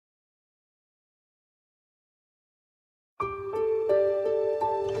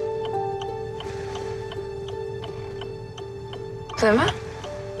Ça va?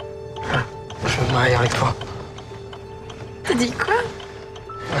 Je veux me marier avec toi. T'as dit quoi?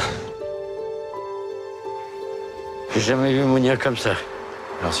 J'ai jamais vu Mounia comme ça.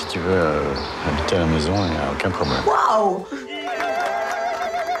 Alors si tu veux habiter à la maison, il n'y a aucun problème. Waouh!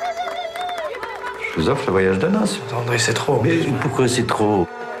 Je vous offre le voyage de noces. André, c'est trop. Mais pourquoi c'est trop?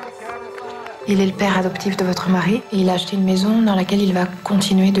 Il est le père adoptif de votre mari et il a acheté une maison dans laquelle il va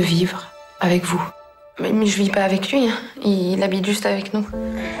continuer de vivre avec vous. Mais je vis pas avec lui, hein. Il habite juste avec nous.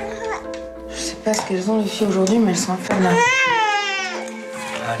 Je sais pas ce qu'elles ont les filles aujourd'hui, mais elles sont infernales.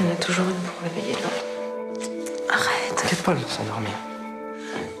 Il y a toujours une pour réveiller l'autre. Arrête. T'inquiète pas, je vais s'endormir.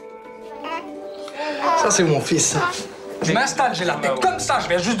 Ça, c'est mon fils. Je m'installe, j'ai la tête comme ça. Je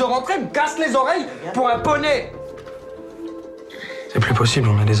viens juste de rentrer, me casse les oreilles pour un poney. C'est plus possible,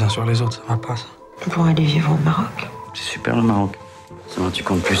 on est les uns sur les autres, ça va pas, ça. Pour aller vivre au Maroc. C'est super le Maroc. Ça va, tu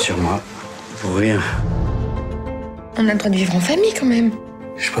comptes plus sur moi. Pour rien. On a le droit de vivre en famille, quand même.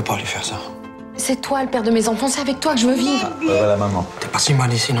 Je peux pas lui faire ça. C'est toi, le père de mes enfants, c'est avec toi que je veux vivre. Voilà, maman. T'es pas si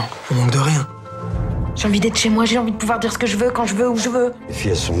mal ici, non? On manque de rien. J'ai envie d'être chez moi, j'ai envie de pouvoir dire ce que je veux, quand je veux, où je veux. Les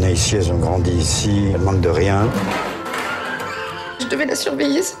filles, elles sont nées ici, elles ont grandi ici, elles manquent de rien. Je devais la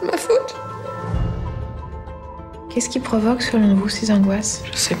surveiller, c'est de ma faute. Qu'est-ce qui provoque, selon vous, ces angoisses?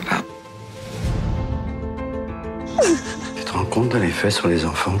 Je sais pas. Tu te rends compte de l'effet sur les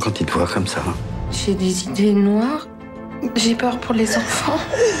enfants quand ils te voient comme ça? J'ai des idées noires. J'ai peur pour les enfants.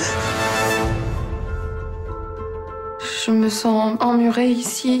 Je me sens emmurée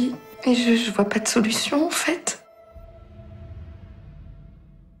ici et je vois pas de solution, en fait.